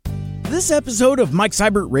This episode of Mike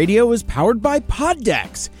Seibert Radio is powered by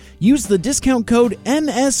Poddex. Use the discount code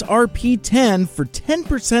MSRP10 for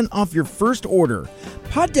 10% off your first order.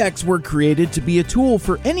 Poddex were created to be a tool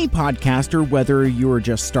for any podcaster, whether you are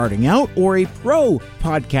just starting out or a pro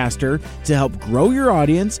podcaster, to help grow your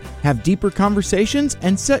audience, have deeper conversations,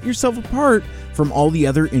 and set yourself apart from all the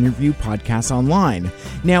other interview podcasts online.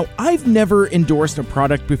 Now, I've never endorsed a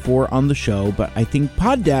product before on the show, but I think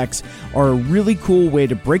Poddex are a really cool way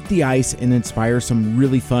to break the ice and inspire some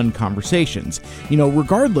really fun conversations.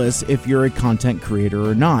 Regardless if you're a content creator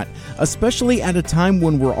or not, especially at a time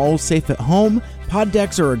when we're all safe at home,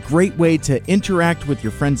 Poddex are a great way to interact with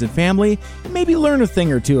your friends and family and maybe learn a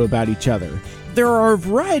thing or two about each other. There are a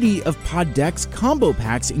variety of Poddex combo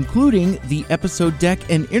packs, including the episode deck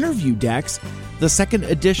and interview decks, the second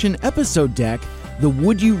edition episode deck, the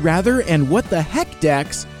Would You Rather and What the Heck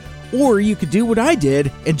decks, or you could do what I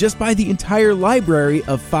did and just buy the entire library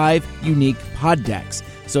of 5 unique pod decks.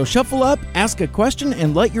 So shuffle up, ask a question,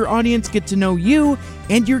 and let your audience get to know you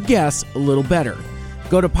and your guests a little better.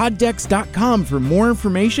 Go to poddex.com for more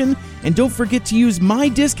information, and don't forget to use my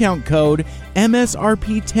discount code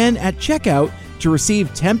MSRP10 at checkout to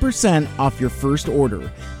receive 10% off your first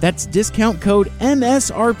order. That's discount code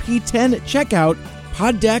MSRP10 at checkout,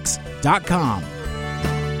 poddex.com.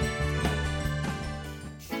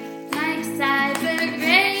 Mike Seibert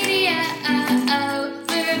Radio,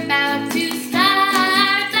 we're about to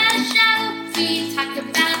start the show. We talk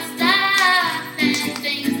about stuff and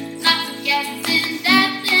things, lots of guests,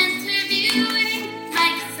 in-depth interviewing.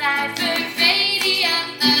 Mike Seibert Radio,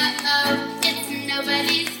 it's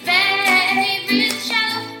nobody's favorite show.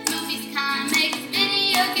 Movies, comics,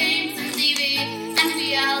 video games, and TV. And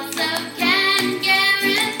we also can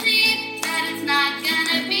guarantee that it's not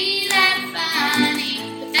gonna be that funny.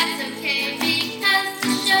 But that's okay because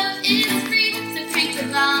the show is free. So crank the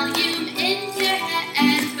volume in your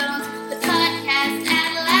headphones. The podcast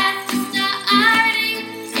at last is starting.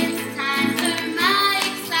 It's time for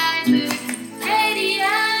Mike Seibert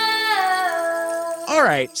Radio. All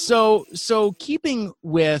right, so keeping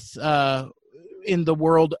with in the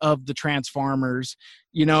world of the Transformers,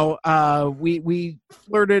 we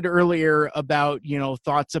flirted earlier about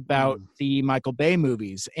thoughts about the Michael Bay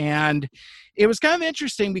movies, and it was kind of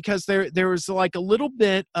interesting because there was like a little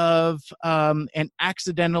bit of an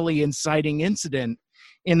accidentally inciting incident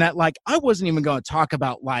in that, like, I wasn't even going to talk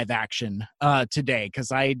about live action today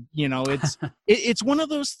because it's one of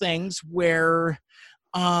those things where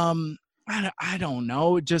I don't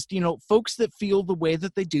know, just, folks that feel the way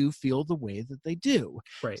that they do feel the way that they do.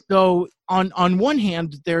 Right. So on one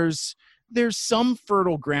hand, there's some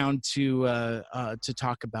fertile ground to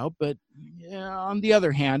talk about, but on the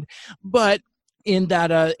other hand, in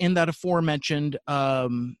that aforementioned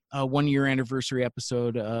 1-year anniversary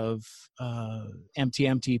episode of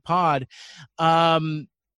MTMT Pod,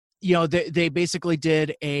 they basically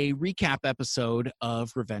did a recap episode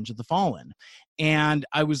of Revenge of the Fallen, and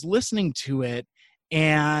I was listening to it,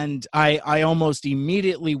 and I almost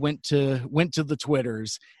immediately went to the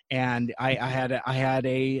Twitters, and I had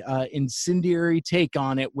a incendiary take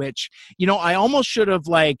on it, which I almost should have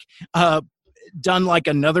done like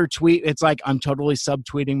another tweet. It's like, I'm totally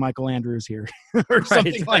subtweeting Michael Andrews here or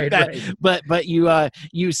something like that. Right. But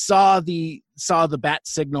you saw the bat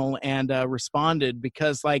signal and responded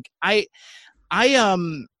because my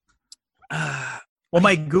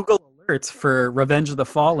Google alerts for Revenge of the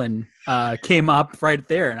Fallen came up right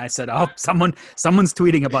there, and I said, "Oh, someone's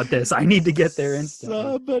tweeting about this. I need to get there instantly."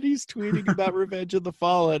 Somebody's tweeting about Revenge of the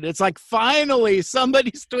Fallen. It's like, finally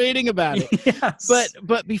somebody's tweeting about it. Yes.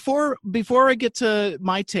 But before I get to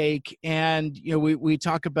my take, and we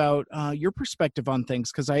talk about your perspective on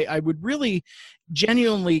things, because I would really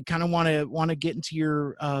genuinely kind of want to get into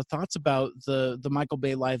your thoughts about the Michael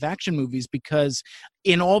Bay live action movies, because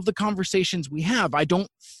in all of the conversations we have, I don't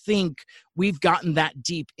think we've gotten that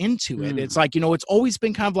deep into it. It's like, it's always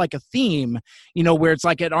been kind of like a theme, where it's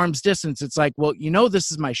like at arm's distance. It's like, well,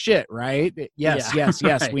 this is my shit, right? Yes, yeah.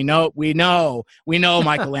 Yes. Right. We know,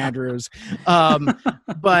 Michael Andrews.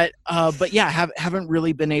 But yeah, haven't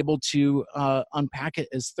really been able to unpack it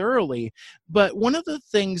as thoroughly. But one of the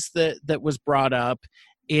things that was brought up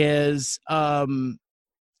is during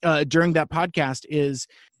that podcast is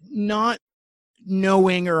not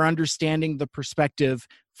knowing or understanding the perspective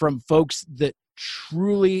from folks that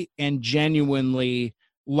truly and genuinely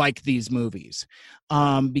like these movies,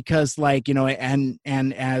 because and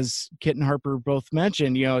as Kit and Harper both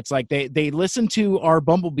mentioned, it's like they listen to our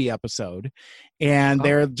Bumblebee episode, and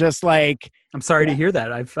they're just like, I'm sorry to hear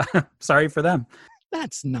that. Sorry for them.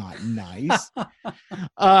 That's not nice.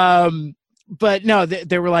 but no,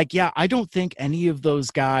 they were like, yeah, I don't think any of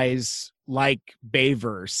those guys like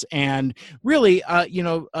Bayverse. And really,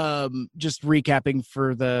 just recapping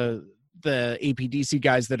for the APDC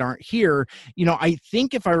guys that aren't here, I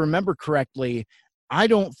think if I remember correctly, I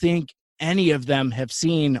don't think any of them have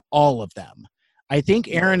seen all of them. I think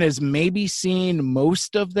Aaron has maybe seen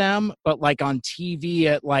most of them, but like on TV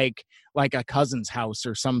at like a cousin's house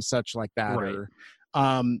or some such like that. Right. Or,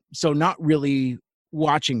 so not really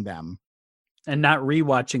watching them. And not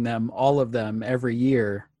rewatching them, all of them every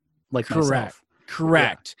year, like myself.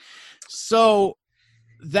 Correct. Yeah. So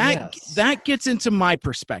that gets into my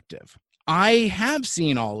perspective. I have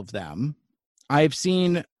seen all of them. I've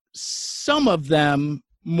seen some of them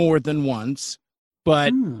more than once,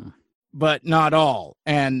 but not all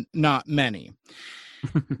and not many.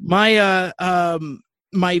 My I'm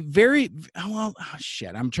trying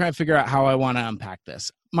to figure out how I want to unpack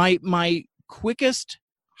this. My quickest,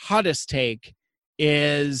 hottest take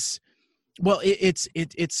is, well, it's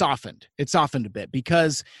softened. It's softened a bit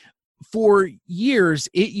because for years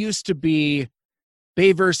it used to be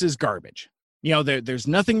Bayverse is garbage. There's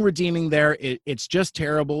nothing redeeming there. It's just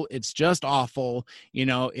terrible. It's just awful.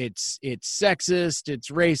 It's sexist. It's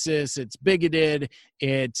racist. It's bigoted.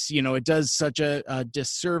 It does such a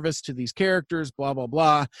disservice to these characters, blah, blah,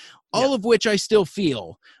 blah, all of which I still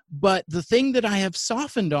feel. But the thing that I have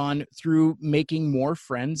softened on through making more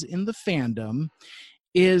friends in the fandom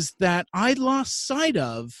is that I lost sight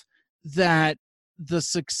of that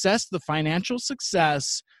the financial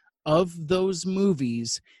success of those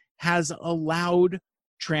movies has allowed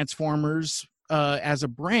Transformers as a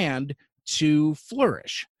brand to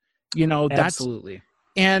flourish. Absolutely.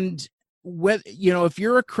 And if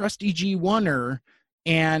you're a crusty G1er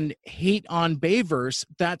and hate on Bayverse,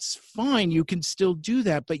 that's fine. You can still do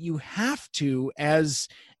that, but you have to, as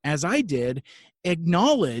I did,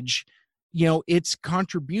 acknowledge, its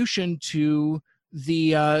contribution to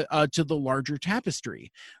the larger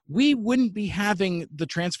tapestry. We wouldn't be having the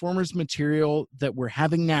Transformers material that we're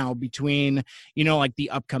having now between, like the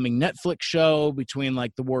upcoming Netflix show, between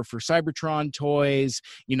like the War for Cybertron toys,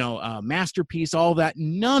 Masterpiece, all that.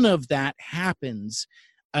 None of that happens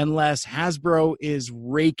unless Hasbro is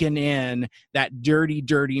raking in that dirty,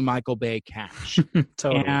 dirty Michael Bay cash.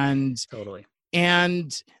 Totally.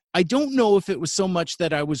 And I don't know if it was so much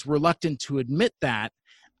that I was reluctant to admit that.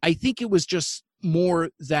 I think it was just more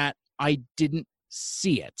that I didn't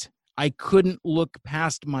see it. I couldn't look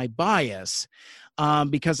past my bias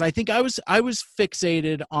because I think I was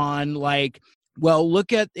fixated on like, well,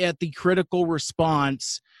 look at the critical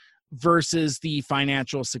response versus the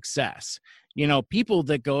financial success. People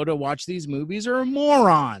that go to watch these movies are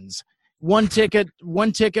morons. One ticket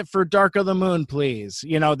for Dark of the Moon, please.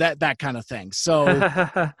 That kind of thing. So,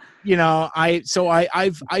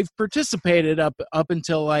 I've participated up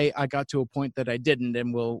until I got to a point that I didn't,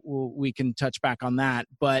 and we can touch back on that.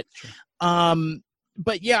 But,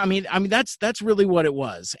 but yeah, I mean, that's really what it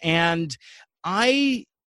was. And I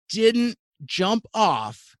didn't jump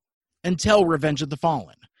off until Revenge of the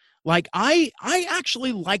Fallen. Like I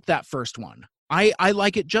actually like that first one. I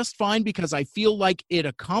like it just fine because I feel like it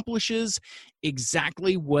accomplishes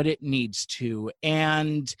exactly what it needs to.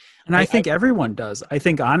 And I think everyone does. I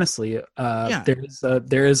think honestly,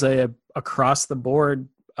 there is a across the board,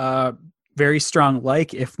 very strong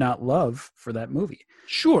like, if not love, for that movie.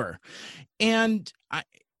 Sure. And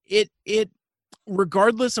it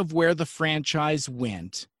regardless of where the franchise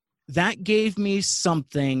went, that gave me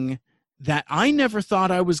something that I never thought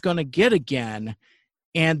I was going to get again.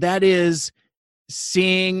 And that is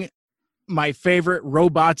seeing my favorite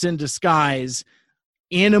robots in disguise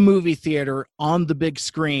in a movie theater on the big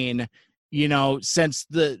screen, since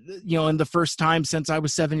in the first time since I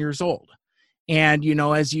was 7 years old. And,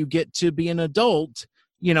 as you get to be an adult,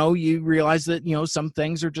 you realize that, some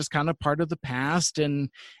things are just kind of part of the past. And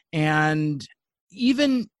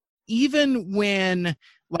even when,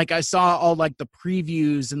 like, I saw all like the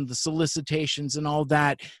previews and the solicitations and all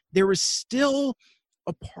that, there was still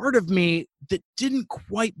a part of me that didn't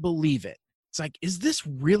quite believe it. It's like, is this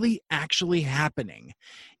really actually happening?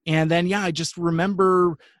 And then, I just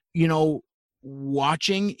remember,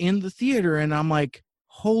 watching in the theater and I'm like,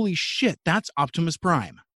 holy shit, that's Optimus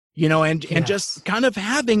Prime, and just kind of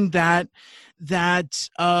having that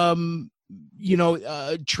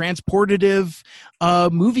transportative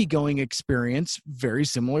movie going experience, very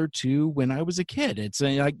similar to when I was a kid. It's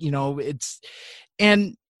like,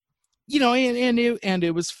 and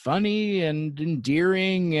it was funny and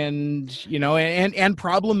endearing and, and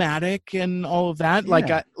problematic and all of that.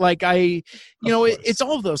 Yeah. It's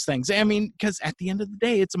all of those things. I mean, because at the end of the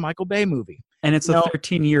day, it's a Michael Bay movie. And it's a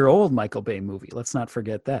 13-year-old Michael Bay movie. Let's not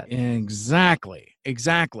forget that. Exactly.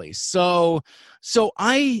 So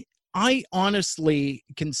I honestly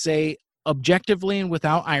can say objectively and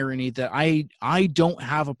without irony that I don't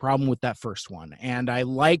have a problem with that first one, and I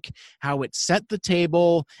like how it set the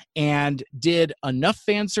table and did enough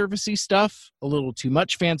fan servicey stuff, a little too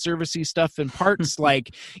much fan servicey stuff in parts.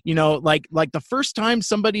 like the first time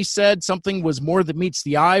somebody said something was more than meets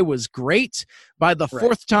the eye was great. By the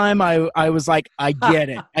fourth time I was like, I get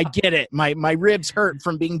it. My ribs hurt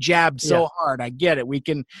from being jabbed so hard. I get it. We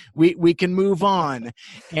can move on.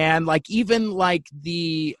 And like even like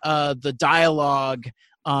the dialogue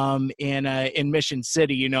in Mission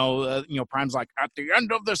City, Prime's like, at the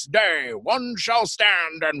end of this day, one shall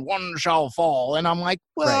stand and one shall fall. And I'm like,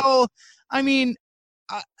 well, I mean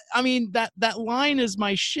that line is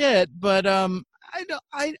my shit, but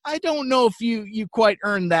I don't know if you quite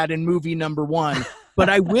earned that in movie number one. But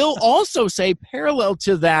I will also say, parallel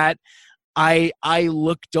to that, I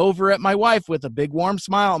looked over at my wife with a big warm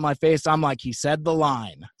smile on my face. I'm like, he said the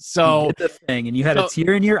line. So you did the thing, and you had a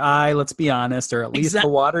tear in your eye, let's be honest, or at least a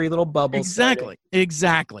watery little bubble. Exactly.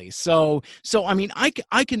 So I mean, I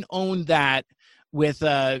can own that with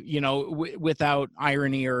without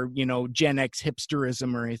irony or Gen X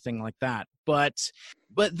hipsterism or anything like that.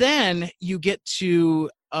 But then you get to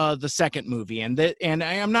the second movie, and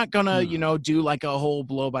I'm not gonna do like a whole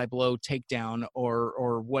blow by blow takedown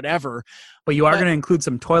or whatever, but you are going to include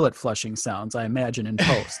some toilet flushing sounds, I imagine, in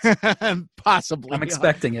post. Possibly. I'm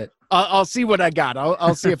expecting it. I'll see what I got.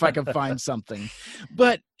 I'll see if I can find something.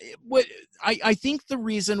 But what I think the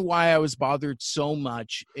reason why I was bothered so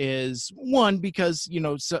much is, one, because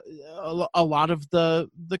a lot of the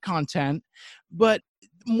content, but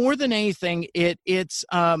more than anything, it's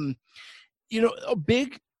a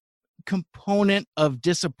big component of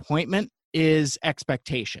disappointment is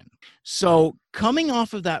expectation. So coming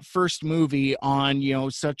off of that first movie on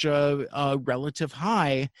such a relative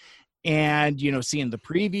high, and seeing the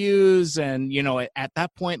previews, and at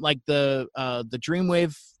that point, like the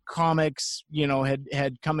Dreamwave comics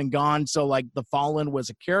had come and gone, so like the Fallen was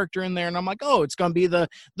a character in there, and I'm like, oh, it's gonna be the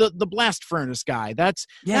blast furnace guy. That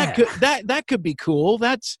could be cool.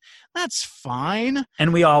 That's fine.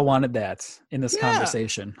 And we all wanted that in this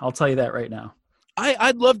conversation. I'll tell you that right now.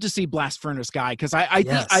 I'd love to see blast furnace guy, because I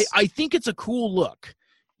think it's a cool look.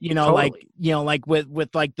 Totally. Like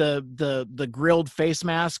with like the grilled face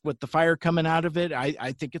mask with the fire coming out of it.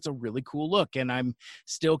 I think it's a really cool look, and I'm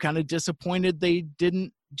still kind of disappointed they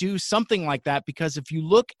didn't do something like that, because if you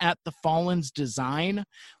look at the Fallen's design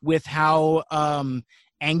with how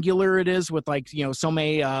angular it is, with like so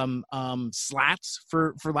many slats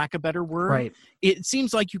for lack of a better word, right, it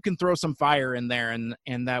seems like you can throw some fire in there, and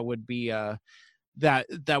that would be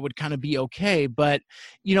that would kind of be okay. But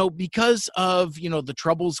because of the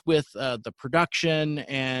troubles with the production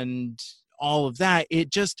and all of that, it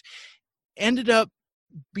just ended up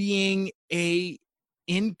being a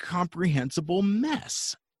incomprehensible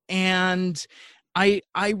mess. And I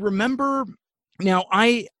remember now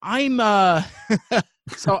I'm I'm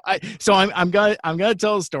gonna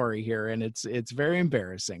tell a story here, and it's very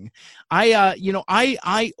embarrassing.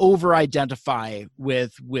 I over-identify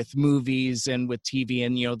with movies and with TV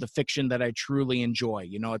and the fiction that I truly enjoy.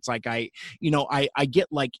 It's like I get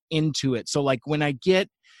like into it. So like when I get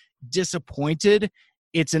disappointed,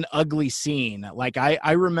 it's an ugly scene. Like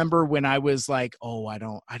I remember when I was like, I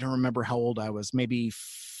don't remember how old I was, maybe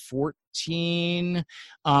 14,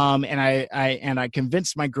 and I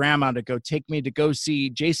convinced my grandma to take me to go see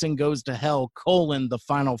Jason Goes to Hell: The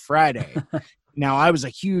Final Friday. Now, I was a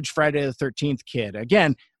huge Friday the 13th kid.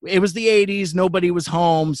 Again, it was the 80s. Nobody was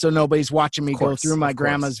home, so nobody's watching me go through my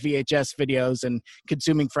grandma's VHS videos and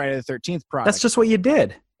consuming Friday the 13th products. That's just what you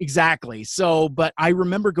did. Exactly. So, but I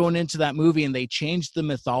remember going into that movie, and they changed the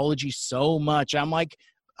mythology so much. I'm like,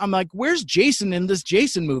 where's Jason in this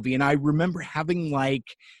Jason movie? And I remember having like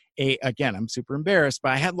again, I'm super embarrassed,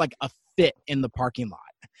 but I had like a fit in the parking lot.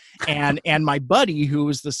 And my buddy, who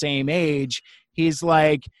was the same age, he's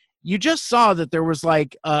like, you just saw that there was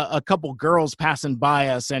like a couple girls passing by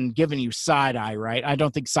us and giving you side eye, right? I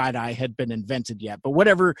don't think side eye had been invented yet, but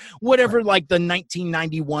whatever like the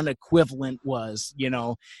 1991 equivalent was, and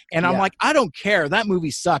I'm like, I don't care. That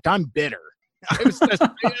movie sucked. I'm bitter. I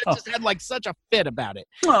just had like such a fit about it.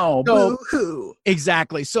 Oh, boo-hoo.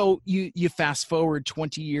 Exactly. So you fast forward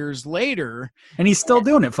 20 years later, and he's still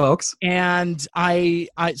doing it, folks. And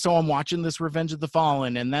so I'm watching this Revenge of the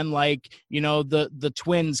Fallen, and then like the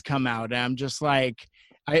twins come out, and I'm just like,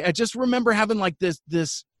 I just remember having like this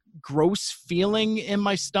gross feeling in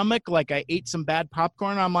my stomach, like I ate some bad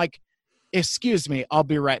popcorn. I'm like, excuse me, I'll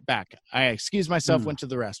be right back. I excused myself, went to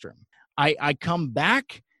the restroom. I come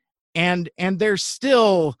back and they're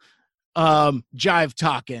still jive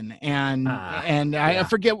talking and I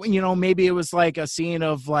forget, maybe it was like a scene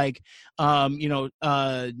of like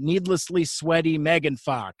needlessly sweaty Megan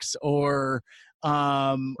Fox or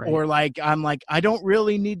like I'm like, I don't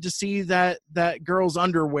really need to see that girl's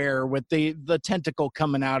underwear with the tentacle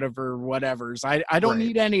coming out of her whatever's. I don't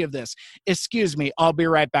need any of this. Excuse me, I'll be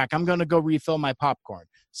right back. I'm gonna go refill my popcorn.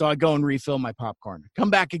 So I go and refill my popcorn, come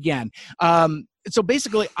back again. So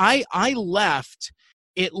basically I left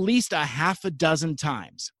at least a half a dozen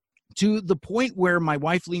times, to the point where my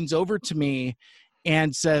wife leans over to me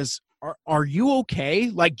and says, are you okay?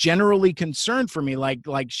 Like generally concerned for me. Like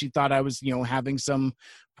she thought I was, having some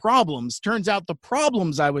problems. Turns out the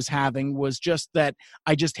problems I was having was just that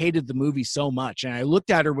I just hated the movie so much. And I looked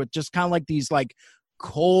at her with just kind of like these like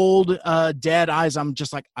cold, dead eyes. I'm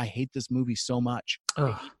just like, I hate this movie so much. I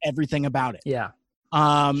hate everything about it. Yeah.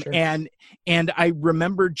 Sure. And I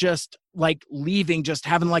remember just like leaving, just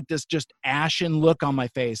having like this just ashen look on my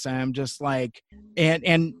face. And I'm just like,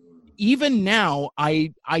 and even now,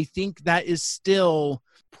 I think that is still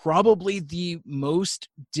probably the most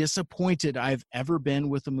disappointed I've ever been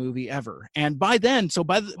with a movie ever. And by then, so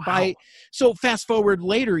so fast forward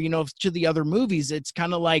later, to the other movies, it's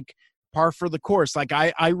kind of like par for the course. Like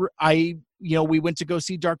we went to go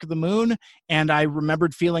see Dark of the Moon, and I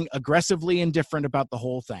remembered feeling aggressively indifferent about the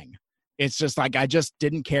whole thing. It's just like, I just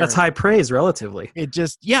didn't care. That's high praise relatively. It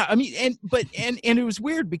just, yeah. I mean, and it was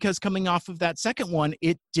weird because coming off of that second one,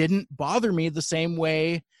 it didn't bother me the same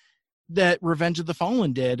way that Revenge of the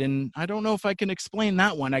Fallen did. And I don't know if I can explain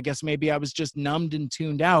that one. I guess maybe I was just numbed and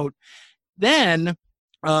tuned out. Then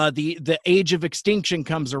the Age of Extinction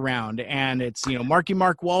comes around, and it's Marky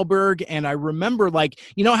Mark Wahlberg, and I remember like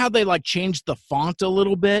how they like changed the font a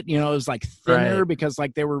little bit, it was like thinner because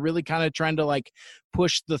like they were really kind of trying to like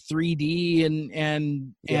push the 3D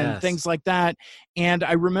and things like that. And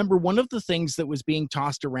I remember one of the things that was being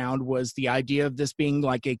tossed around was the idea of this being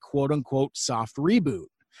like a quote unquote soft reboot,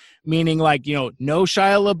 meaning like no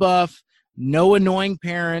Shia LaBeouf, no annoying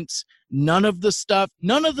parents, none of the stuff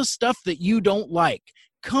that you don't like.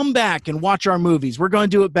 Come back and watch our movies. We're going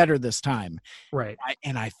to do it better this time. Right.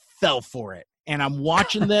 And I fell for it. And I'm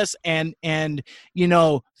watching this and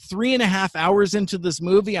 3.5 hours into this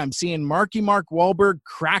movie, I'm seeing Marky Mark Wahlberg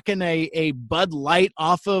cracking a Bud Light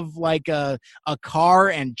off of like a car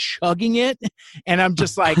and chugging it. And I'm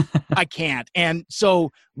just like, I can't. And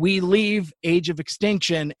so we leave Age of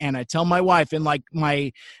Extinction, and I tell my wife in like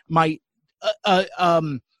my a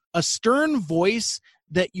stern voice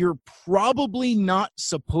that you're probably not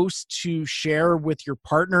supposed to share with your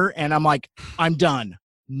partner. And I'm like, I'm done.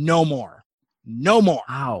 No more.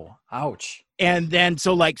 Ow. Ouch. And then,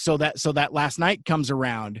 so that last night comes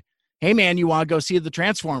around. Hey man, you want to go see the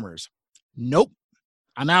Transformers? Nope.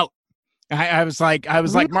 I'm out. I was like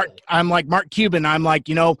Mark Cuban. I'm like,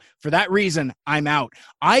 for that reason, I'm out.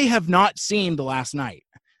 I have not seen The Last Night.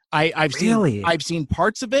 I've seen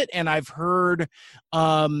parts of it, and I've heard,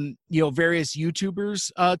 various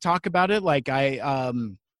YouTubers talk about it. Like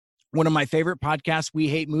one of my favorite podcasts, We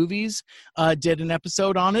Hate Movies, did an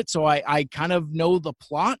episode on it. So I kind of know the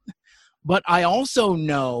plot, but I also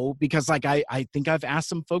know because like, I think I've asked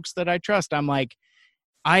some folks that I trust. I'm like,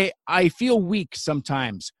 I feel weak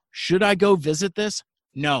sometimes. Should I go visit this?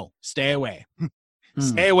 No, stay away.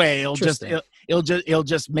 Stay away. It'll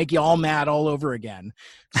just make you all mad all over again.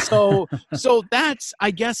 So that's,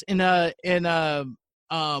 I guess, in a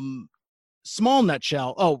small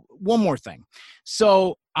nutshell. Oh, one more thing.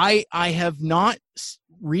 So I have not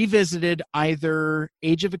revisited either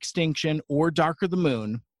Age of Extinction or Dark of the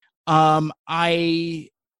Moon. I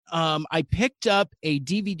picked up a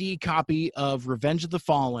DVD copy of Revenge of the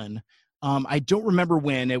Fallen. I don't remember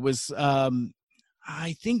when it was.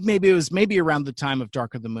 I think maybe it was around the time of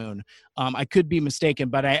Dark of the Moon. I could be mistaken,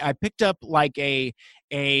 but I picked up like a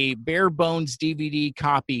bare bones DVD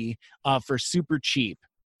copy for super cheap.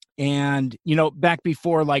 And, back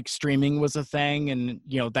before like streaming was a thing, and,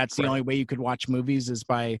 that's the only way you could watch movies is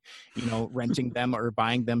by, renting them or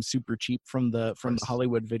buying them super cheap from the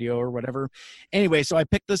Hollywood Video or whatever. Anyway, so I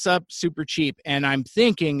picked this up super cheap, and I'm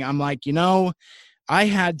like, I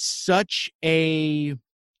had such a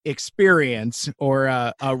experience or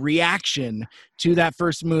a reaction to that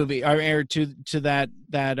first movie or to that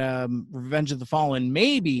Revenge of the Fallen.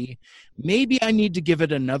 Maybe I need to give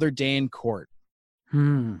it another day in court.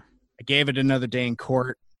 I gave it another day in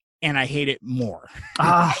court, and I hate it more.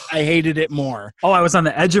 Ah. I hated it more. Oh, I was on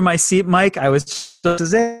the edge of my seat, Mike. I was just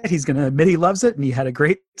as it. He's going to admit he loves it, and he had a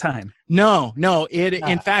great time. No.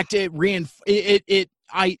 In fact,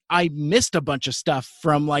 I missed a bunch of stuff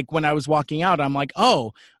from like when I was walking out. I'm like,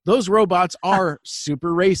 oh, those robots are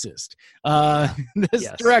super racist.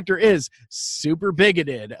 This director is super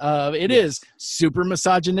bigoted. It is super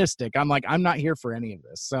misogynistic. I'm like, I'm not here for any of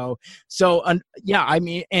this. So yeah, I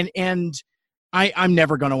mean, and I'm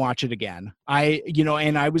never going to watch it again.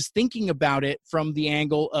 And I was thinking about it from the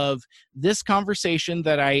angle of this conversation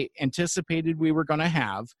that I anticipated we were going to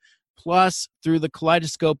have, plus through the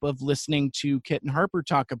kaleidoscope of listening to Kit and Harper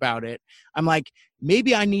talk about it. I'm like,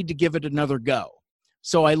 maybe I need to give it another go.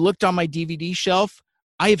 So I looked on my DVD shelf.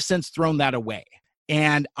 I have since thrown that away.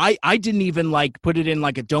 And I didn't even like put it in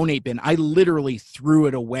like a donate bin. I literally threw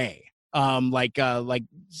it away like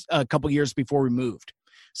a couple years before we moved.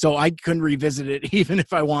 So I couldn't revisit it even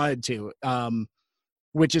if I wanted to,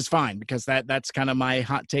 which is fine because that's kind of my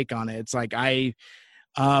hot take on it. It's like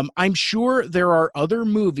I'm sure there are other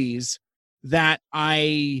movies that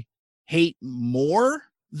I hate more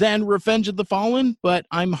than Revenge of the Fallen, but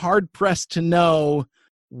I'm hard pressed to know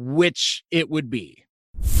which it would be.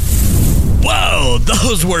 Whoa,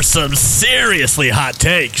 those were some seriously hot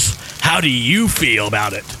takes. How do you feel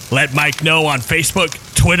about it? Let Mike know on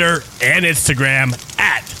Facebook, Twitter, and Instagram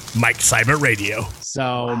at Mike Seibert Radio.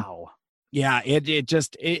 So, wow. Yeah, it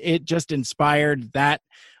just inspired that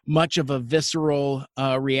much of a visceral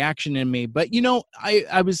reaction in me. But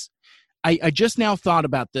I just now thought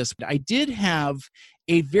about this. I did have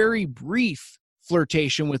a very brief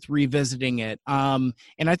flirtation with revisiting it. And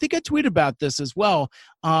I think I tweeted about this as well.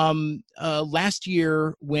 Last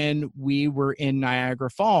year when we were in Niagara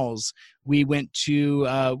Falls, we went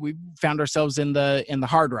to we found ourselves in the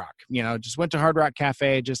Hard Rock, just went to Hard Rock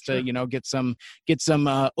Cafe just to, get some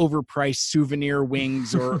overpriced souvenir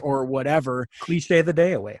wings or whatever. Cliche of the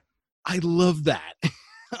day away. I love that.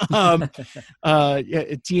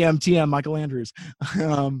 TM Michael Andrews,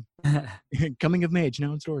 coming of age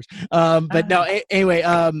now in stores. But no,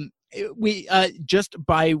 anyway, we just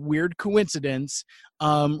by weird coincidence,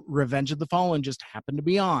 Revenge of the Fallen just happened to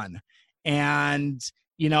be on, and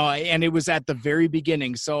and it was at the very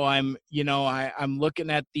beginning. So I'm looking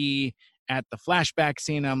at the flashback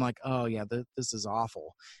scene. I'm like, oh yeah, this is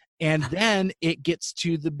awful. And then it gets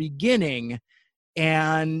to the beginning,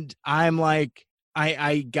 and I'm like,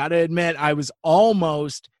 I gotta admit, I was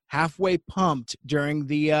almost halfway pumped during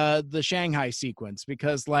the Shanghai sequence,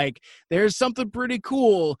 because like there's something pretty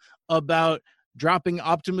cool about dropping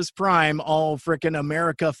Optimus Prime all frickin'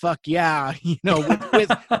 America, fuck yeah,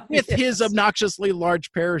 with his obnoxiously large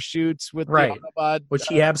parachutes with right, the Autobot, which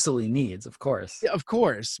he absolutely needs, of course,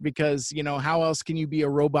 because how else can you be a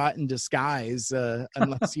robot in disguise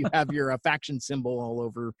unless you have your faction symbol all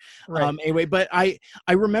over. Right. Anyway, but I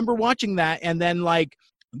remember watching that and then like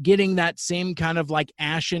getting that same kind of like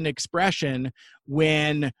ashen expression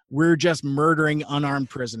when we're just murdering unarmed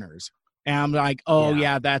prisoners. And I'm like, oh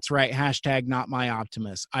yeah, that's right. Hashtag not my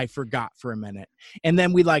Optimus. I forgot for a minute. And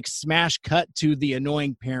then we like smash cut to the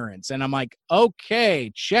annoying parents. And I'm like,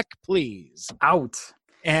 okay, check please. Out.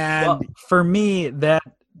 And for me, that,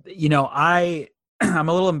 I'm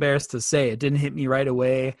a little embarrassed to say it didn't hit me right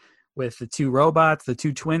away with the two robots, the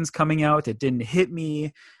two twins coming out. It didn't hit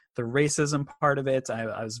me. The racism part of it.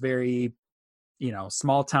 I was very,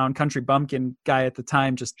 small town country bumpkin guy at the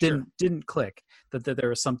time, just didn't click that there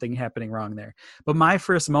was something happening wrong there. But my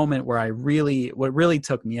first moment where what really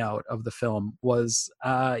took me out of the film was,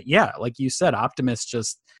 like you said, Optimus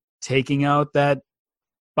just taking out that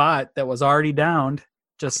bot that was already downed,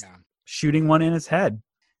 just shooting one in his head.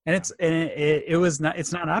 And it's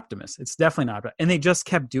not Optimus. It's definitely not. And they just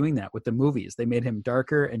kept doing that with the movies. They made him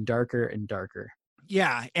darker and darker and darker.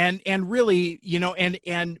 Yeah. And really,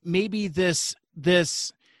 and maybe this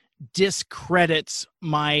discredits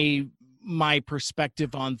my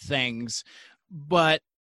perspective on things, but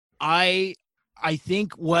I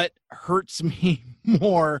think what hurts me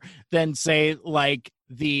more than say like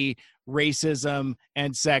the racism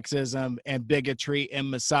and sexism and bigotry and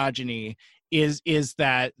misogyny is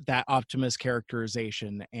that Optimus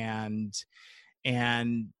characterization and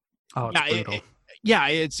oh, it's brutal.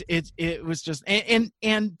 it was just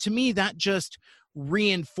and to me that just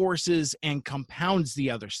reinforces and compounds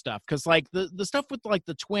the other stuff. Because like the stuff with like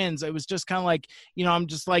the twins, it was just kind of like, you know, I'm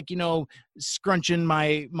just like, you know, scrunching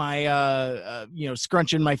my you know,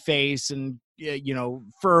 scrunching my face and you know,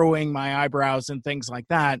 furrowing my eyebrows and things like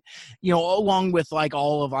that, you know, along with like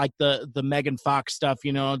all of like the Megan Fox stuff,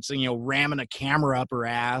 you know, it's, you know, ramming a camera up her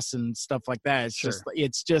ass and stuff like that.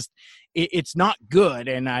 It's just it's not good.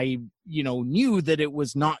 And I, you know, knew that it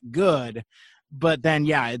was not good, but then,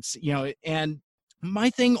 yeah, it's, you know, and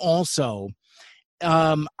my thing also,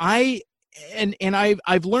 I've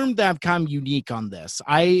learned that I've come unique on this.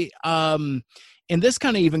 And this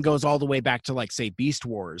kind of even goes all the way back to like, say, Beast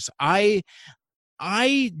Wars. I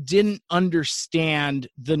didn't understand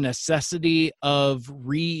the necessity of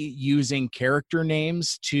reusing character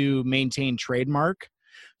names to maintain trademark.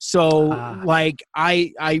 So like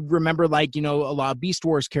I remember like, you know, a lot of Beast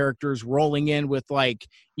Wars characters rolling in with like,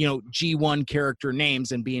 you know, G1 character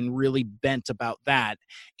names and being really bent about that.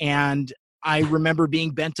 And I remember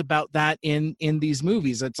being bent about that in these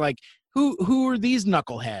movies. It's like, who are these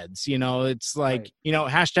knuckleheads? You know, it's like, right. You know,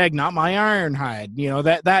 hashtag not my Ironhide, you know,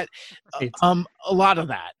 that right. A lot of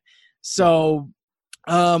that. So,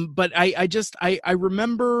 but I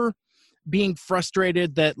remember being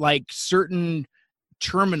frustrated that like certain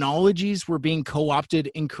terminologies were being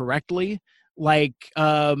co-opted incorrectly. Like,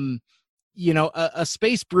 you know, a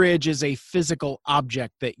space bridge is a physical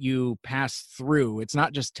object that you pass through. It's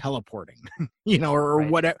not just teleporting, you know, or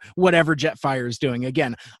right. whatever Jetfire is doing.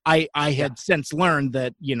 Again, I had since learned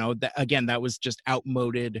that, you know, that again, that was just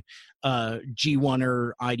outmoded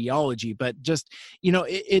G1er ideology. But just, you know,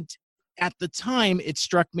 it at the time, it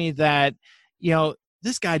struck me that, you know,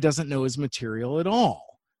 this guy doesn't know his material at all.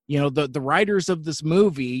 You know, the writers of this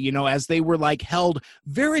movie, you know, as they were like held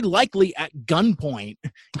very likely at gunpoint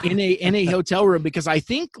in a hotel room, because I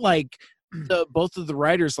think like both of the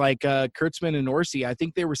writers, like Kurtzman and Orsi, I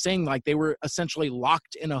think they were saying like they were essentially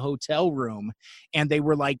locked in a hotel room and they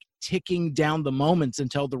were like ticking down the moments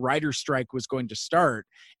until the writer's strike was going to start,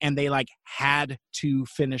 and they like had to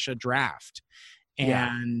finish a draft.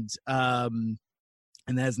 And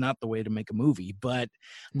that is not the way to make a movie, but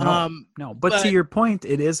no. But to your point,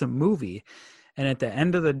 it is a movie. And at the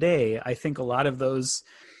end of the day, I think a lot of those,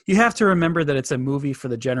 you have to remember that it's a movie for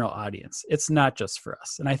the general audience. It's not just for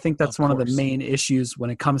us. And I think that's one of the main issues when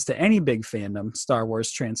it comes to any big fandom, Star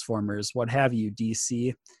Wars, Transformers, what have you,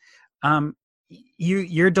 DC.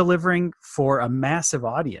 You're delivering for a massive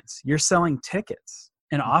audience. You're selling tickets.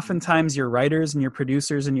 And oftentimes your writers and your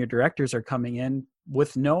producers and your directors are coming in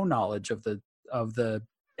with no knowledge of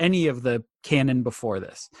any of the canon before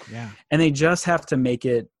this. Yeah. And they just have to make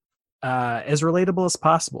it as relatable as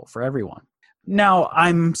possible for everyone. Now,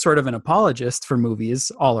 I'm sort of an apologist for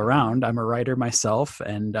movies all around. I'm a writer myself,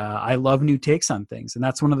 and I love new takes on things. And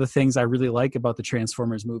that's one of the things I really like about the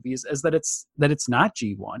Transformers movies, is that it's not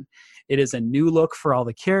G1. It is a new look for all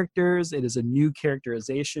the characters. It is a new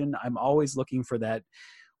characterization. I'm always looking for that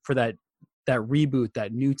reboot,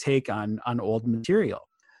 that new take on old material.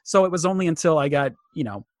 So it was only until I got, you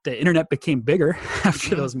know, the internet became bigger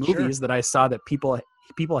after those movies that I saw that people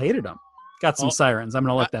hated them. Got some sirens. I'm going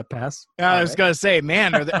to let that pass. I was going to say,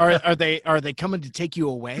 man, are they coming to take you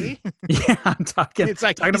away? Yeah, I'm talking. It's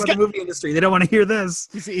like talking about the movie industry. They don't want to hear this.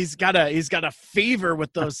 He's got a fever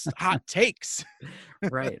with those hot takes.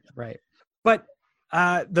 Right. But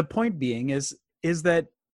the point being is that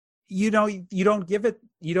you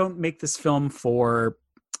don't make this film for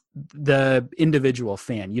the individual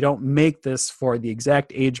fan. You don't make this for the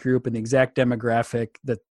exact age group and the exact demographic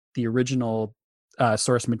that the original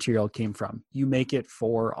source material came from. You make it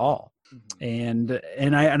for all. Mm-hmm.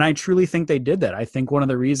 And I truly think they did that. I think one of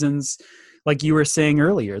the reasons, like you were saying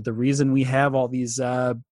earlier, the reason we have all these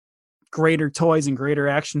greater toys and greater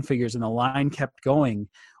action figures and the line kept going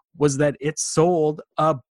was that it sold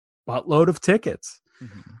a buttload of tickets.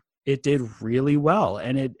 Mm-hmm. It did really well.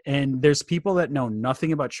 And there's people that know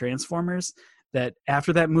nothing about Transformers that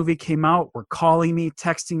after that movie came out were calling me,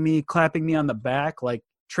 texting me, clapping me on the back. Like,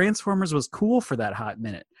 Transformers was cool for that hot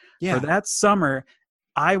minute. Yeah. For that summer,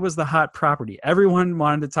 I was the hot property. Everyone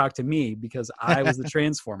wanted to talk to me because I was the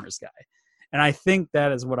Transformers guy. And I think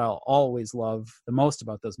that is what I'll always love the most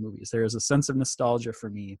about those movies. There is a sense of nostalgia for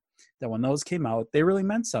me that when those came out, they really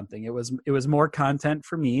meant something. It was more content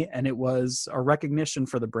for me, and it was a recognition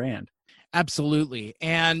for the brand. Absolutely.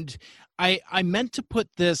 And I meant to put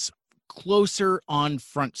this closer on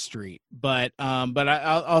Front Street, but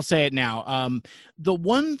I'll say it now. The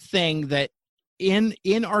one thing that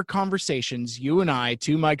in our conversations, you and I,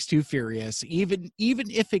 Two Mikes, Too Furious, even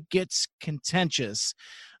if it gets contentious,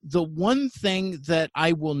 the one thing that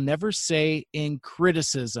I will never say in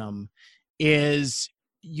criticism is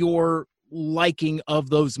your liking of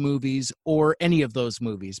those movies or any of those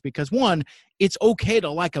movies. Because one, it's okay to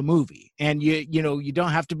like a movie, and you know, you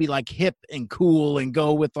don't have to be like hip and cool and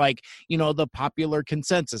go with like, you know, the popular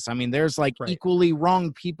consensus. I mean, there's like equally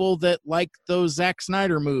wrong people that like those Zack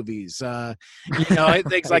Snyder movies, you know,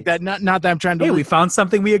 things like that. Not that I'm trying to. Hey, we found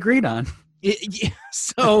something we agreed on.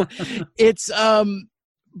 So it's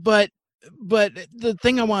but the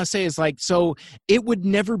thing I want to say is like, so it would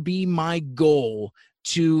never be my goal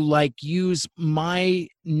to like use my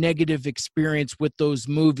negative experience with those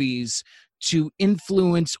movies to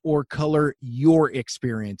influence or color your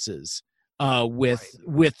experiences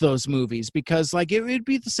with those movies, because like it would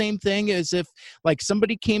be the same thing as if like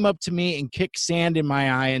somebody came up to me and kicked sand in my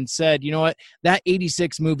eye and said, you know what, that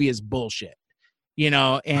 86 movie is bullshit, you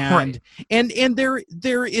know. And and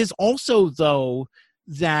there is also though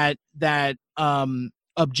that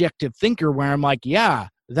objective thinker where I'm like, yeah,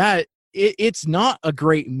 that it's not a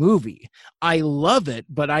great movie. I love it,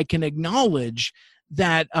 but I can acknowledge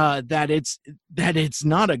that it's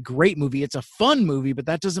not a great movie. It's a fun movie, but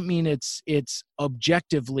that doesn't mean it's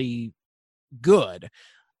objectively good.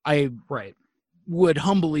 I would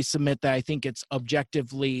humbly submit that I think it's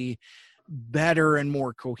objectively better and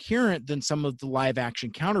more coherent than some of the live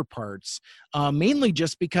action counterparts, mainly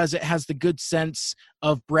just because it has the good sense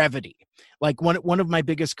of brevity. Like one of my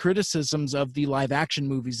biggest criticisms of the live action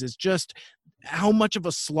movies is just how much of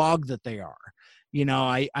a slog that they are. You know,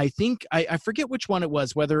 I think I forget which one it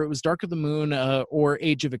was, whether it was Dark of the Moon or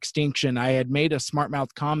Age of Extinction. I had made a smart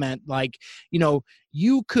mouth comment like, you know,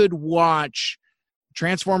 you could watch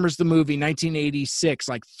Transformers the movie 1986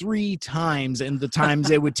 like 3 times in the times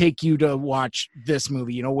it would take you to watch this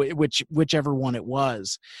movie, you know, whichever one it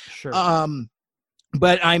was. Sure.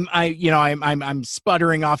 But I'm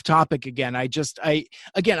sputtering off topic again. I just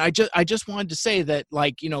wanted to say that,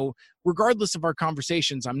 like, you know, regardless of our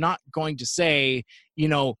conversations, I'm not going to say, you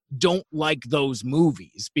know, don't like those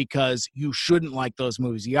movies, because you shouldn't like those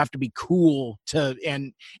movies. You have to be cool to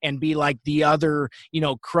and be like the other, you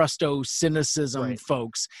know, crusto cynicism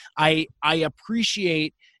folks. I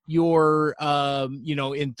appreciate your you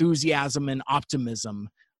know, enthusiasm and optimism,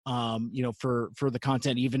 you know, for the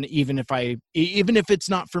content, even if it's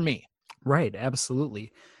not for me. Right,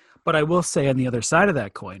 absolutely. But I will say, on the other side of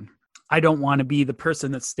that coin, I don't want to be the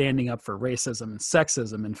person that's standing up for racism and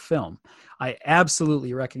sexism in film. I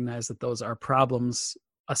absolutely recognize that those are problems,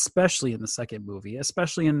 especially in the second movie,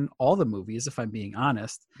 especially in all the movies, if I'm being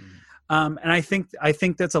honest. And I think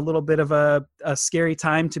that's a little bit of a scary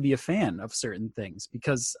time to be a fan of certain things,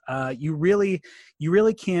 because you really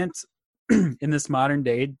can't in this modern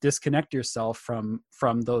day disconnect yourself from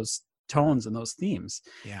those tones and those themes.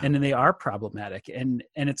 And they are problematic, and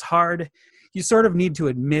it's hard. You sort of need to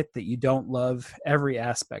admit that you don't love every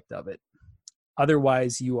aspect of it,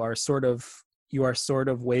 otherwise you are sort of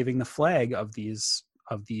waving the flag of these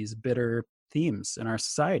bitter themes in our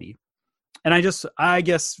society. And I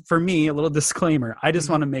guess for me, a little disclaimer, I just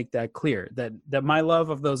want to make that clear, that my love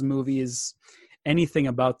of those movies, anything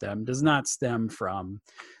about them, does not stem from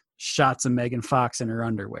shots of Megan Fox in her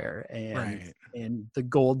underwear and the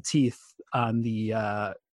gold teeth on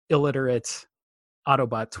the illiterate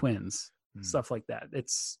Autobot twins, stuff like that.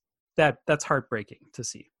 That's heartbreaking to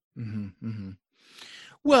see.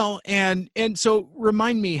 Well, and so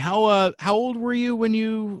remind me, how old were you when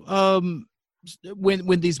you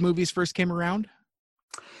when these movies first came around?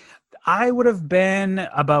 I would have been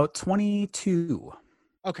about 22.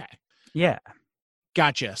 Okay. Yeah.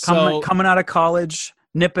 Gotcha. Coming out of college,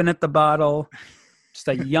 nipping at the bottle, just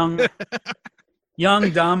a young,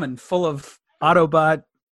 dumb, and full of Autobot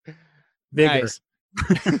vigor. Nice.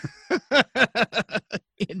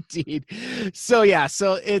 Indeed. So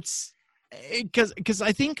it's because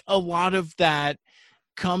I think a lot of that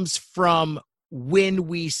comes from when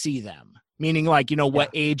we see them, meaning like, you know, what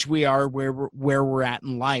age we are, where we're at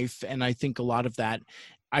in life. And I think a lot of that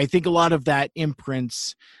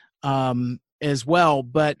imprints as well.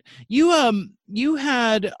 But you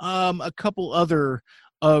had a couple other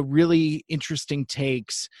really interesting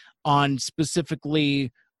takes on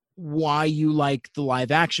specifically why you like the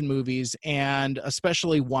live action movies, and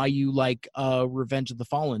especially why you like Revenge of the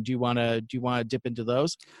Fallen. Do you want to dip into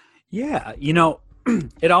those? Yeah, you know,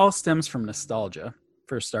 it all stems from nostalgia,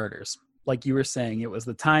 for starters. Like you were saying, it was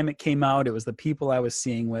the time it came out, it was the people I was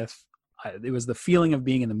seeing with, it was the feeling of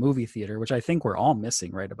being in the movie theater, which I think we're all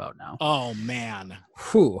missing right about now. Oh man.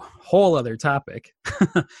 Whew, whole other topic.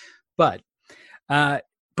 But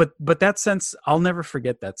that sense, I'll never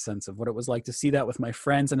forget that sense of what it was like to see that with my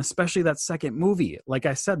friends, and especially that second movie. Like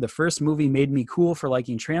I said, the first movie made me cool for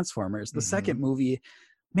liking Transformers. The second movie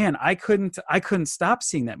man, I couldn't stop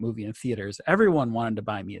seeing that movie in theaters. Everyone wanted to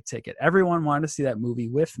buy me a ticket. Everyone wanted to see that movie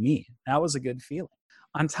with me. That was a good feeling.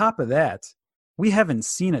 On top of that, we haven't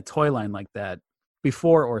seen a toy line like that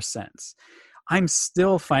before or since. I'm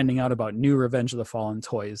still finding out about new Revenge of the Fallen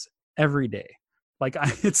toys every day. Like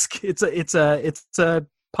it's a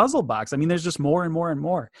puzzle box. I mean, there's just more and more and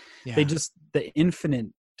more. Yeah. The infinite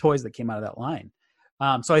toys that came out of that line.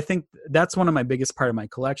 So I think that's one of my biggest part of my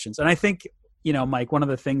collections. And I think, Mike, one of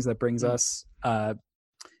the things that brings us the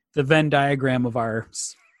Venn diagram of our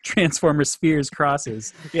Transformer spheres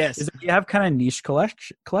crosses Yes. is that you have kind of niche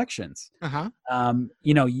collections. Uh-huh.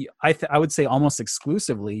 I would say almost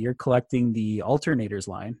exclusively you're collecting the alternators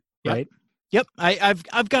line, Yep. right? Yep,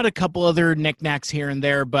 I've got a couple other knickknacks here and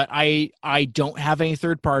there, but I don't have any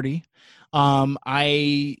third party.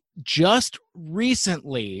 I just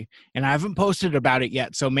recently, and I haven't posted about it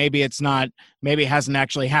yet, so maybe it hasn't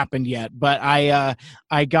actually happened yet. But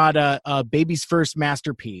I got a baby's first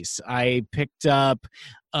masterpiece. I picked up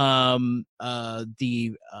the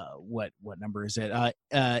what number is it?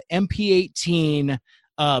 MP18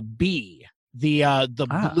 B, the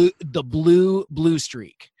blue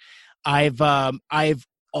streak. I've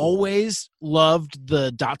always loved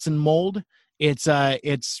the Datsun mold.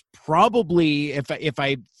 It's probably, if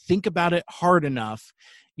I think about it hard enough,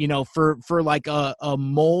 for like a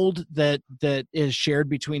mold that is shared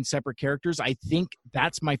between separate characters, I think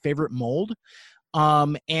that's my favorite mold.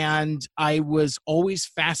 And I was always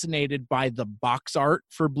fascinated by the box art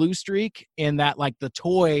for Blue Streak, in that like the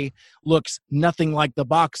toy looks nothing like the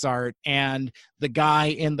box art, and the guy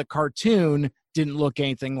in the cartoon didn't look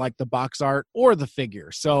anything like the box art or the figure.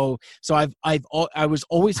 So I was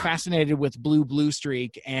always fascinated with Blue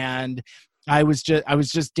Streak, and I was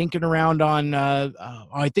just dinking around on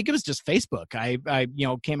I think it was just Facebook. I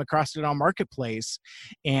came across it on Marketplace,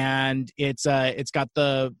 and it's got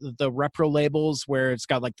the repro labels where it's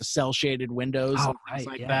got like the cell shaded windows and things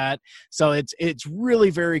like that. So it's really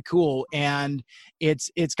very cool, and it's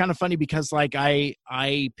kind of funny because like I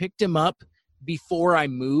picked him up before I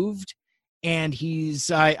moved. And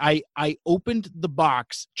I opened the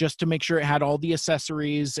box just to make sure it had all the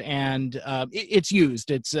accessories, and it's used.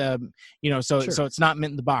 It's so it's not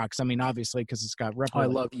mint in the box. I mean, obviously, because it's got replica.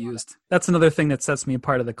 I love used. That's another thing that sets me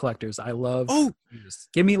apart of the collectors. I love used.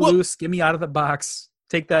 Give me loose. Give me out of the box.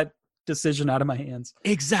 Take that decision out of my hands.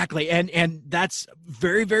 Exactly. And that's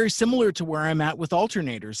very, very similar to where I'm at with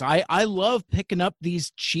alternators. I love picking up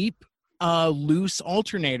these cheap loose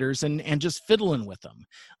alternators and just fiddling with them,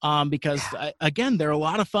 because again, they're a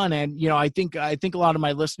lot of fun. And I think a lot of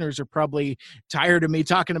my listeners are probably tired of me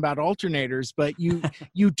talking about alternators, but you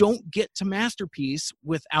don't get to Masterpiece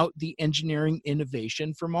without the engineering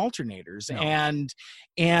innovation from alternators. No.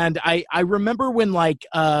 And I remember when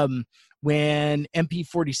when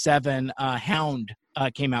MP47 Hound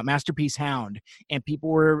came out, Masterpiece Hound, and people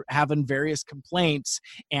were having various complaints,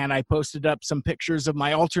 and I posted up some pictures of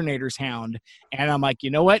my alternators Hound, and I'm like,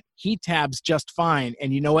 you know what? He tabs just fine,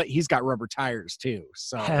 and you know what? He's got rubber tires too.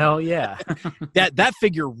 So hell yeah, that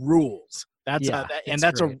figure rules. That's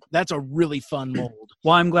great. That's a really fun mold.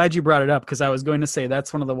 Well, I'm glad you brought it up, because I was going to say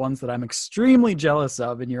that's one of the ones that I'm extremely jealous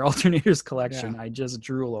of in your alternators collection. Yeah. I just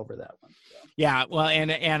drool over that one. Yeah, well,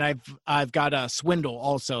 and I've got a Swindle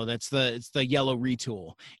also. It's the yellow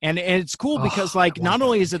retool, and it's cool because not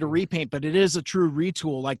only is it a repaint, but it is a true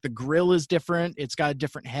retool. Like the grill is different; it's got a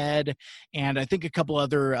different head, and I think a couple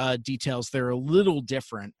other details that are a little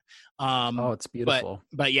different. It's beautiful.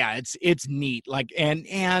 But yeah, it's neat. Like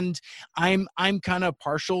and I'm kind of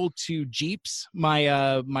partial to Jeeps.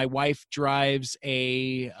 My wife drives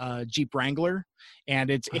a Jeep Wrangler. And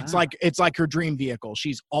it's like her dream vehicle.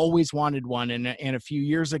 She's always wanted one. And a few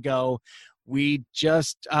years ago, we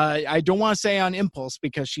just, I don't want to say on impulse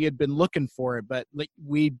because she had been looking for it, but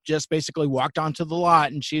we just basically walked onto the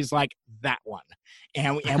lot and she's like, that one.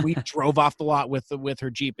 And we drove off the lot with her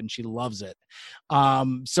Jeep, and she loves it.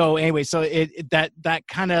 So anyway, so that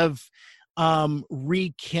kind of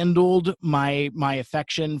rekindled my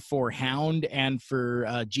affection for Hound and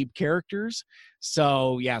for Jeep characters.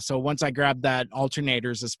 So yeah, so once I grabbed that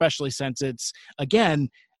alternators, especially since it's again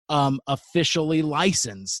officially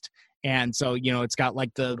licensed, and so it's got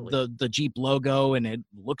like the Jeep logo, and it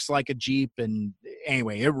looks like a Jeep, and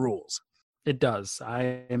anyway, it rules. It does.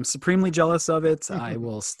 I am supremely jealous of it. I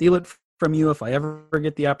will steal it from you if I ever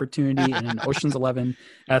get the opportunity in an Ocean's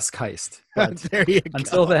 11-esque heist. But there you go.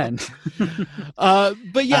 Until then.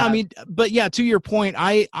 But yeah, to your point,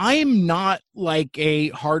 I'm not like a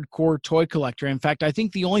hardcore toy collector. In fact, I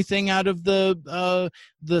think the only thing out of the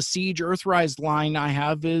Siege Earthrise line I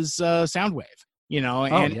have is Soundwave.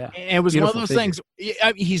 and it was Beautiful one of those figure.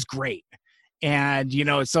 things. He's great. And,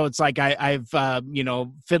 so it's like I've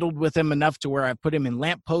fiddled with him enough to where I put him in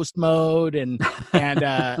lamppost mode and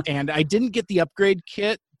I didn't get the upgrade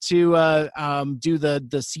kit to do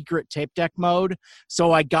the secret tape deck mode.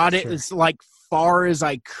 So I got it as like far as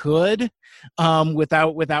I could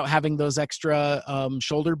without having those extra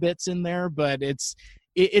shoulder bits in there. But it's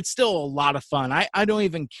still a lot of fun. I don't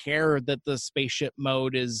even care that the spaceship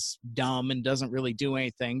mode is dumb and doesn't really do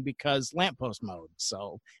anything because lamppost mode.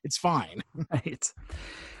 So it's fine. Right.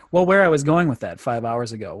 Well, where I was going with that 5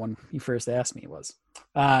 hours ago when you first asked me was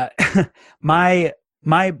the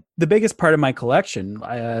biggest part of my collection,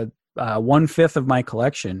 1/5 of my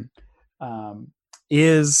collection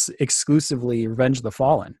is exclusively Revenge of the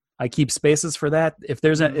Fallen. I keep spaces for that. If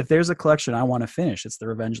there's a collection I want to finish, it's the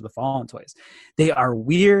Revenge of the Fallen toys. They are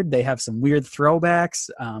weird. They have some weird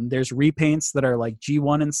throwbacks. There's repaints that are like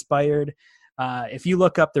G1 inspired. If you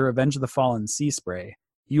look up the Revenge of the Fallen Sea Spray,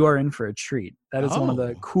 you are in for a treat. That is one of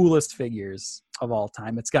the coolest figures of all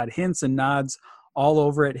time. It's got hints and nods all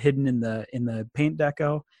over it, hidden in the paint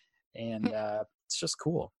deco, and it's just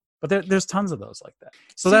cool. But there's tons of those like that.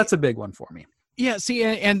 So that's a big one for me. Yeah, see,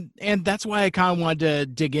 and that's why I kind of wanted to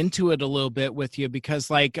dig into it a little bit with you, because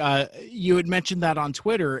like you had mentioned that on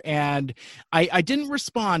Twitter, and I didn't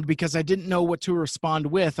respond because I didn't know what to respond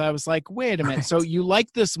with. I was like, wait a minute, right. So you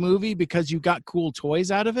like this movie because you got cool toys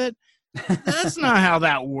out of it? That's not how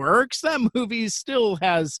that works. That movie still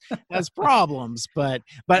has problems, but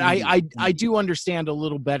I do understand a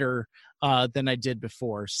little better than I did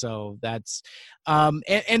before. So that's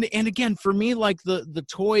and again, for me, like the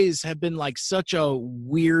toys have been like such a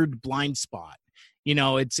weird blind spot.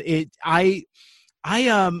 Okay,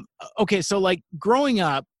 so like growing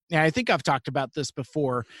up, and I think I've talked about this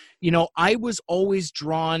before, I was always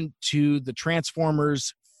drawn to the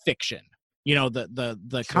Transformers fiction. The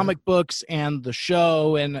sure. Comic books and the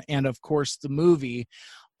show and of course the movie.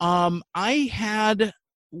 I had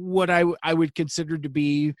what I would consider to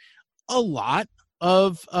be a lot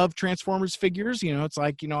of Transformers figures. It's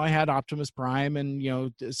like, I had Optimus Prime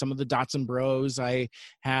and, some of the Datsun Bros. I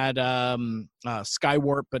had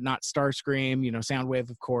Skywarp, but not Starscream, Soundwave,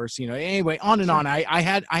 of course, anyway, on and on. I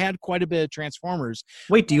had quite a bit of Transformers.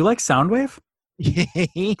 Wait, do you like Soundwave?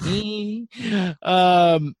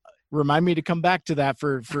 Remind me to come back to that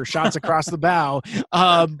for shots across the bow.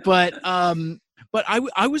 But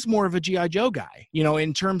I was more of a G.I. Joe guy,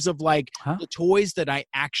 in terms of like the toys that I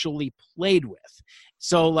actually played with.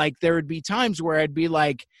 So like there would be times where I'd be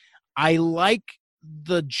like, I like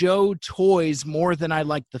the Joe toys more than I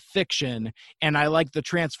like the fiction, and I like the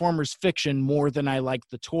Transformers fiction more than I like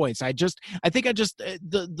the toys. I think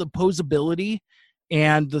the posability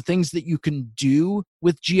and the things that you can do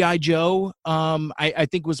with G.I. Joe, I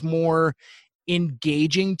think was more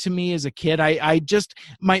engaging to me as a kid.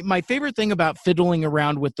 My favorite thing about fiddling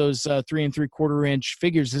around with those 3 3/4 inch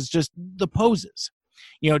figures is just the poses,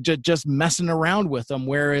 just messing around with them.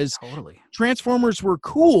 Whereas Transformers were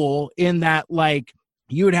cool in that, like,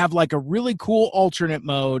 you would have like a really cool alternate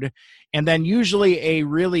mode, and then usually a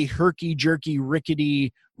really herky-jerky,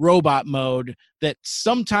 rickety robot mode that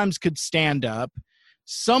sometimes could stand up.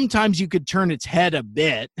 Sometimes you could turn its head a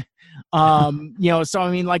bit. So I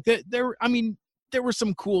mean, like there were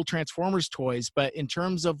some cool Transformers toys, but in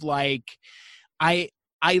terms of like, I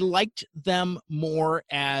liked them more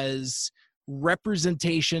as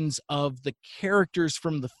representations of the characters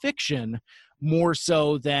from the fiction, more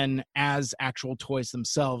so than as actual toys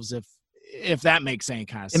themselves, if that makes any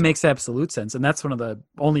kind of sense. It makes absolute sense. And that's one of the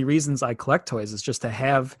only reasons I collect toys, is just to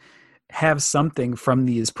have something from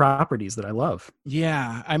these properties that I love.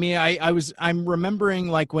 Yeah. I mean, I'm remembering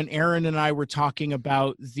like when Aaron and I were talking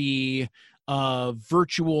about the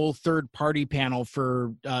virtual third-party panel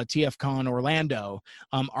for TFCon Orlando,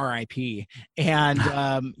 RIP. And,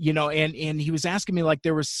 and he was asking me, like,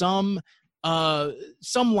 there was some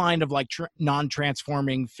line of like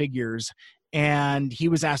non-transforming figures, and he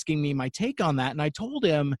was asking me my take on that. And I told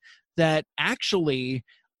him that actually,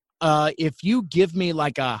 if you give me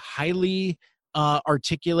like a highly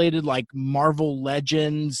articulated, like Marvel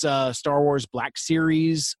Legends, Star Wars Black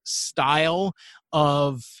Series style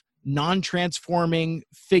of non-transforming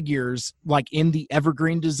figures, like in the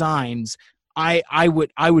evergreen designs, I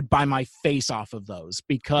would buy my face off of those,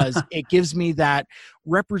 because it gives me that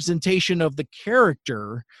representation of the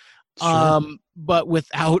character. Sure. but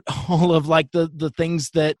without all of like the things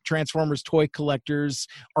that Transformers toy collectors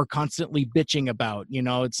are constantly bitching about. You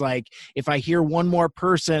know, it's like if I hear one more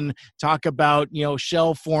person talk about, you know,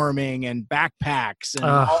 shell forming and backpacks and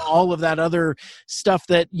all of that other stuff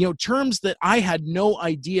that, you know, terms that I had no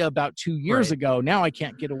idea about 2 years ago, now I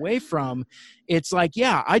can't get away from. It's like,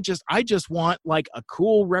 yeah, I just want like a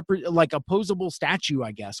cool like a posable statue,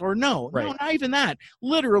 I guess, or no, not even that,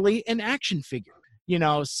 literally an action figure, you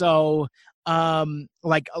know. So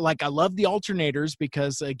like I love the alternators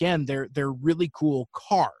because again, they're really cool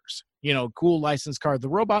cars, you know, cool licensed car. The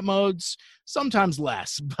robot modes sometimes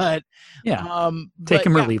less, but take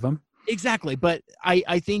them or leave them. Exactly. But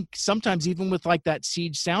I think sometimes even with like that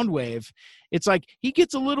Siege Soundwave, it's like he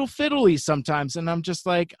gets a little fiddly sometimes. And I'm just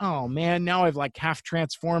like, oh man, now I've like half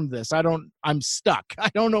transformed this. I'm stuck. I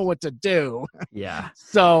don't know what to do. Yeah.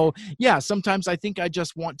 So yeah, sometimes I think I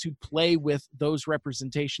just want to play with those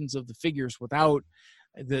representations of the figures without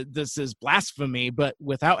this is blasphemy, but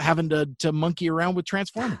without having to monkey around with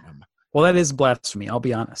transforming them. Well, that is blasphemy. I'll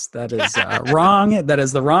be honest. That is wrong. That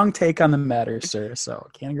is the wrong take on the matter, sir. So I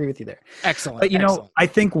can't agree with you there. Excellent. But, you know, I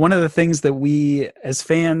think one of the things that we as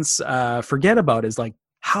fans forget about is like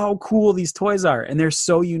how cool these toys are. And they're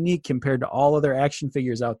so unique compared to all other action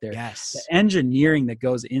figures out there. Yes. The engineering that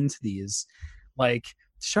goes into these, like,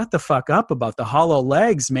 shut the fuck up about the hollow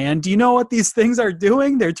legs, man. Do you know what these things are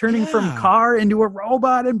doing? They're turning from car into a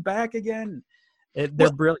robot and back again.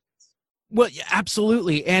 They're brilliant. Well, yeah,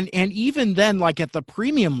 absolutely. And even then, like at the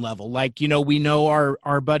premium level, like, you know, we know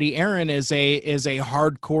our buddy Aaron is a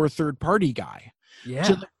hardcore third party guy.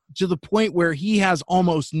 Yeah. To the point where he has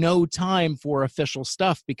almost no time for official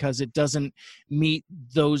stuff because it doesn't meet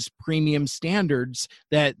those premium standards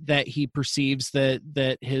that he perceives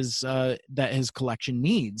that his collection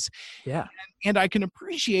needs. Yeah. And I can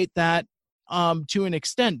appreciate that to an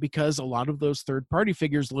extent because a lot of those third-party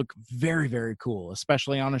figures look very, very cool,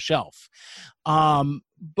 especially on a shelf.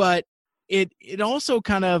 But it also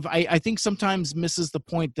kind of, I think sometimes misses the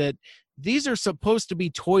point that these are supposed to be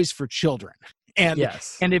toys for children. And,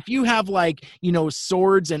 and if you have like, you know,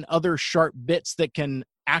 swords and other sharp bits that can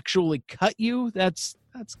actually cut you, that's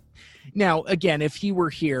now again, if he were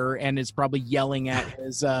here and is probably yelling at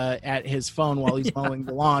his phone while he's mowing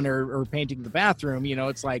the lawn or painting the bathroom, you know,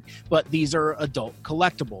 it's like, but these are adult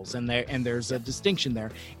collectibles and there's a distinction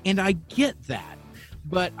there. And I get that.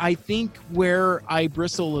 But I think where I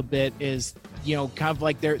bristle a bit is, you know, kind of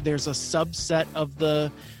like there's a subset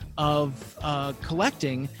of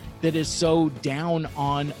collecting that is so down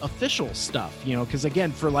on official stuff, you know, because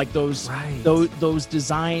again, for like those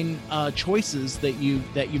design choices that you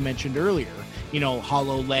mentioned earlier, you know,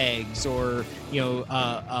 hollow legs or, you know,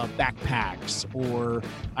 backpacks, or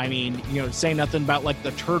I mean, you know, say nothing about like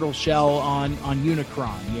the turtle shell on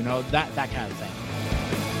Unicron, you know, that kind of thing.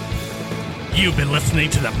 You've been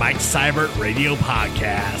listening to the Mike Seibert Radio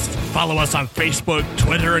Podcast. Follow us on Facebook,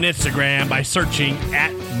 Twitter, and Instagram by searching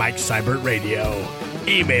at Mike Seibert Radio.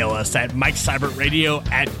 Email us at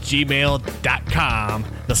MikeSeibertRadio@gmail.com.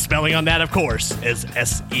 The spelling on that, of course, is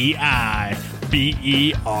SEIBERT.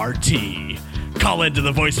 Call into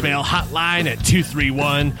the voicemail hotline at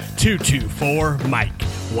 231-224-MIKE.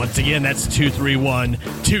 Once again, that's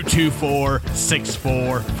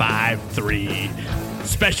 231-224-6453.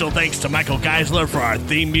 Special thanks to Michael Geisler for our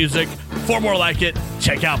theme music. For more like it,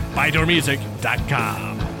 check out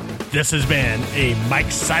ByDoorMusic.com. This has been a Mike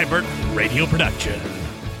Seibert Radio production.